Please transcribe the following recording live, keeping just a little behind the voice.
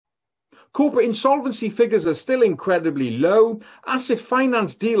Corporate insolvency figures are still incredibly low. Asset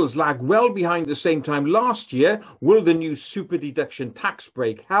finance deals lag well behind the same time last year. Will the new super deduction tax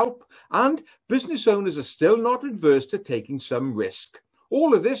break help? And business owners are still not adverse to taking some risk.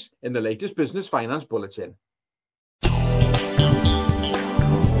 All of this in the latest Business Finance Bulletin.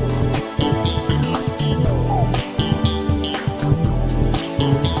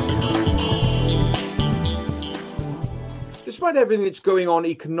 Despite everything that's going on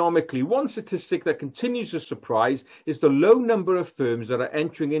economically, one statistic that continues to surprise is the low number of firms that are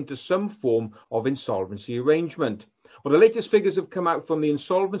entering into some form of insolvency arrangement. Well, the latest figures have come out from the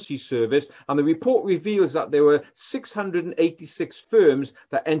Insolvency Service, and the report reveals that there were 686 firms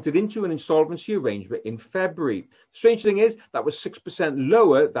that entered into an insolvency arrangement in February. The strange thing is that was 6%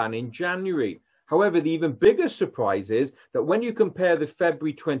 lower than in January. However, the even bigger surprise is that when you compare the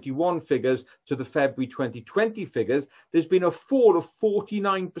February 21 figures to the February 2020 figures, there's been a fall of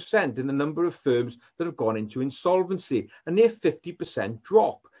 49% in the number of firms that have gone into insolvency, a near 50%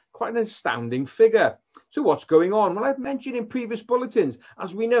 drop. Quite an astounding figure. So what's going on? Well, I've mentioned in previous bulletins,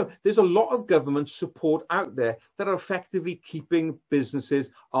 as we know, there's a lot of government support out there that are effectively keeping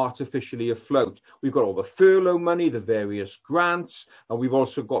businesses artificially afloat. We've got all the furlough money, the various grants, and we've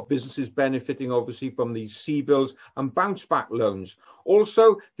also got businesses benefiting obviously from these CBILS and bounce back loans.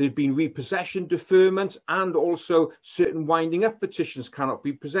 Also, there's been repossession deferments, and also certain winding up petitions cannot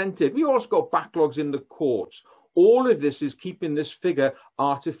be presented. We've also got backlogs in the courts. All of this is keeping this figure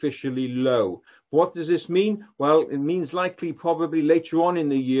artificially low. What does this mean? Well, it means likely probably later on in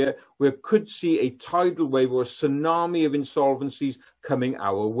the year we could see a tidal wave or a tsunami of insolvencies coming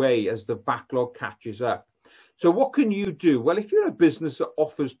our way as the backlog catches up. So what can you do? Well, if you're a business that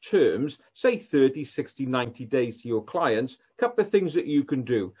offers terms, say 30, 60, 90 days to your clients, a couple of things that you can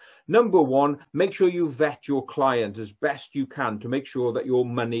do. Number one, make sure you vet your client as best you can to make sure that your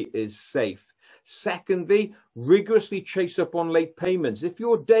money is safe. Secondly, rigorously chase up on late payments. If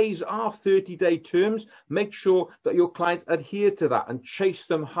your days are 30-day terms, make sure that your clients adhere to that and chase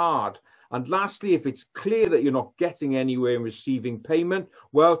them hard. And lastly, if it's clear that you're not getting anywhere in receiving payment,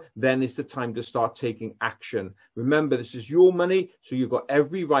 well, then it's the time to start taking action. Remember, this is your money, so you've got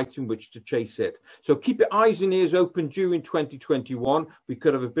every right in which to chase it. So keep your eyes and ears open during 2021. We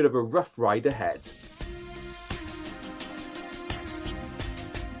could have a bit of a rough ride ahead.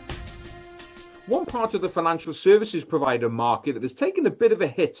 One part of the financial services provider market that has taken a bit of a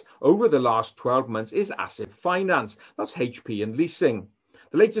hit over the last 12 months is asset finance. That's HP and leasing.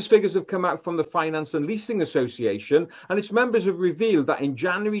 The latest figures have come out from the Finance and Leasing Association, and its members have revealed that in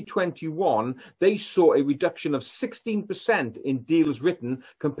January 21, they saw a reduction of 16% in deals written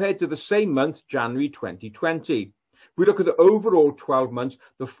compared to the same month, January 2020. If we look at the overall 12 months,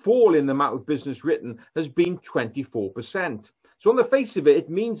 the fall in the amount of business written has been 24%. So on the face of it, it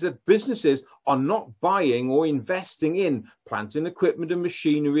means that businesses are not buying or investing in plant and equipment and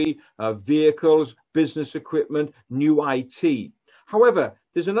machinery, vehicles, business equipment, new IT. However,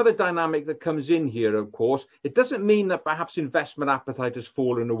 there's another dynamic that comes in here, of course. It doesn't mean that perhaps investment appetite has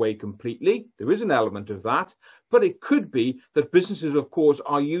fallen away completely. There is an element of that. But it could be that businesses, of course,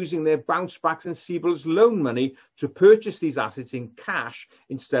 are using their bounce backs and CBILS loan money to purchase these assets in cash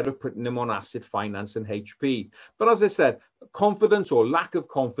instead of putting them on asset finance and HP. But as I said, confidence or lack of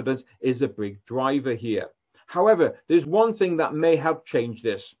confidence is a big driver here. However, there's one thing that may help change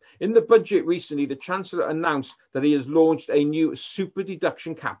this. In the budget recently, the Chancellor announced that he has launched a new super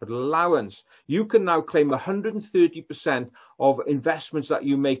deduction capital allowance. You can now claim 130% of investments that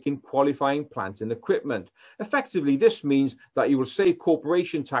you make in qualifying plant and equipment. Effectively, this means that you will save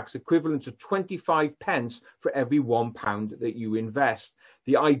corporation tax equivalent to 25 pence for every £1 that you invest.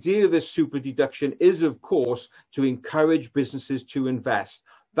 The idea of this super deduction is, of course, to encourage businesses to invest.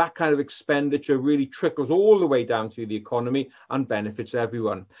 That kind of expenditure really trickles all the way down through the economy and benefits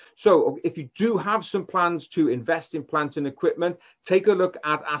everyone. So if you do have some plans to invest in plant and equipment, take a look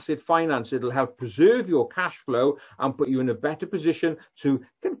at asset finance. It'll help preserve your cash flow and put you in a better position to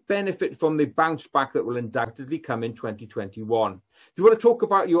benefit from the bounce back that will undoubtedly come in 2021. If you want to talk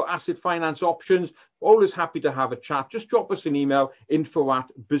about your asset finance options, always happy to have a chat. Just drop us an email,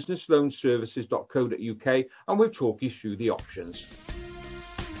 info@businessloanservices.co.uk, and we'll talk you through the options.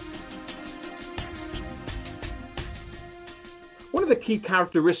 One of the key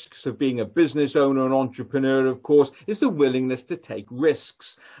characteristics of being a business owner and entrepreneur, of course, is the willingness to take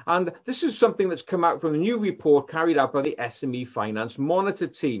risks. And this is something that's come out from a new report carried out by the SME Finance Monitor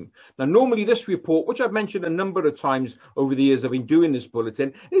team. Now, normally this report, which I've mentioned a number of times over the years I've been doing this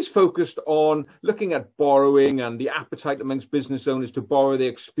bulletin, is focused on looking at borrowing and the appetite amongst business owners to borrow, their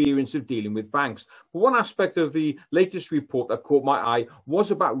experience of dealing with banks. But one aspect of the latest report that caught my eye was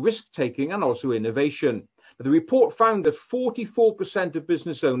about risk-taking and also innovation. The report found that 44% of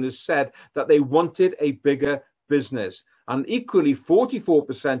business owners said that they wanted a bigger business. And equally,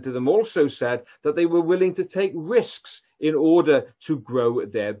 44% of them also said that they were willing to take risks in order to grow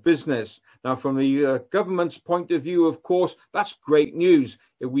their business. Now, from the government's point of view, of course, that's great news.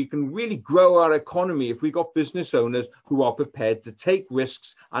 If we can really grow our economy, if we've got business owners who are prepared to take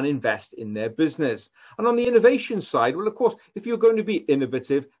risks and invest in their business. And on the innovation side, well, of course, if you're going to be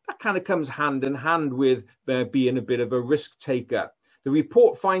innovative, that kind of comes hand in hand with being a bit of a risk taker. The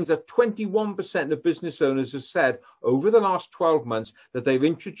report finds that 21% of business owners have said over the last 12 months that they've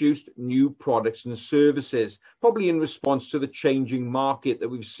introduced new products and services, probably in response to the changing market that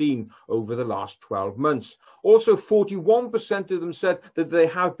we've seen over the last 12 months. Also, 41% of them said that they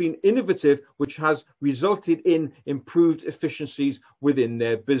have been innovative, which has resulted in improved efficiencies within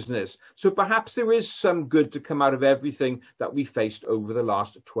their business. So perhaps there is some good to come out of everything that we faced over the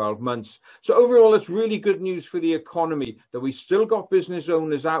last 12 months. So overall, it's really good news for the economy that we've still got business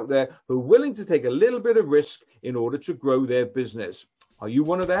owners out there who are willing to take a little bit of risk in order to grow their business. Are you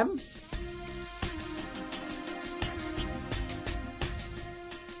one of them?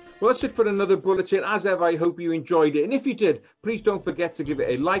 Well, that's it for another bulletin. As ever, I hope you enjoyed it. And if you did, please don't forget to give it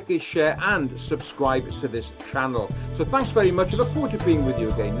a like, a share, and subscribe to this channel. So thanks very much. I look forward to being with you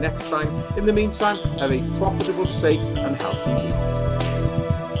again next time. In the meantime, have a profitable, safe, and healthy week.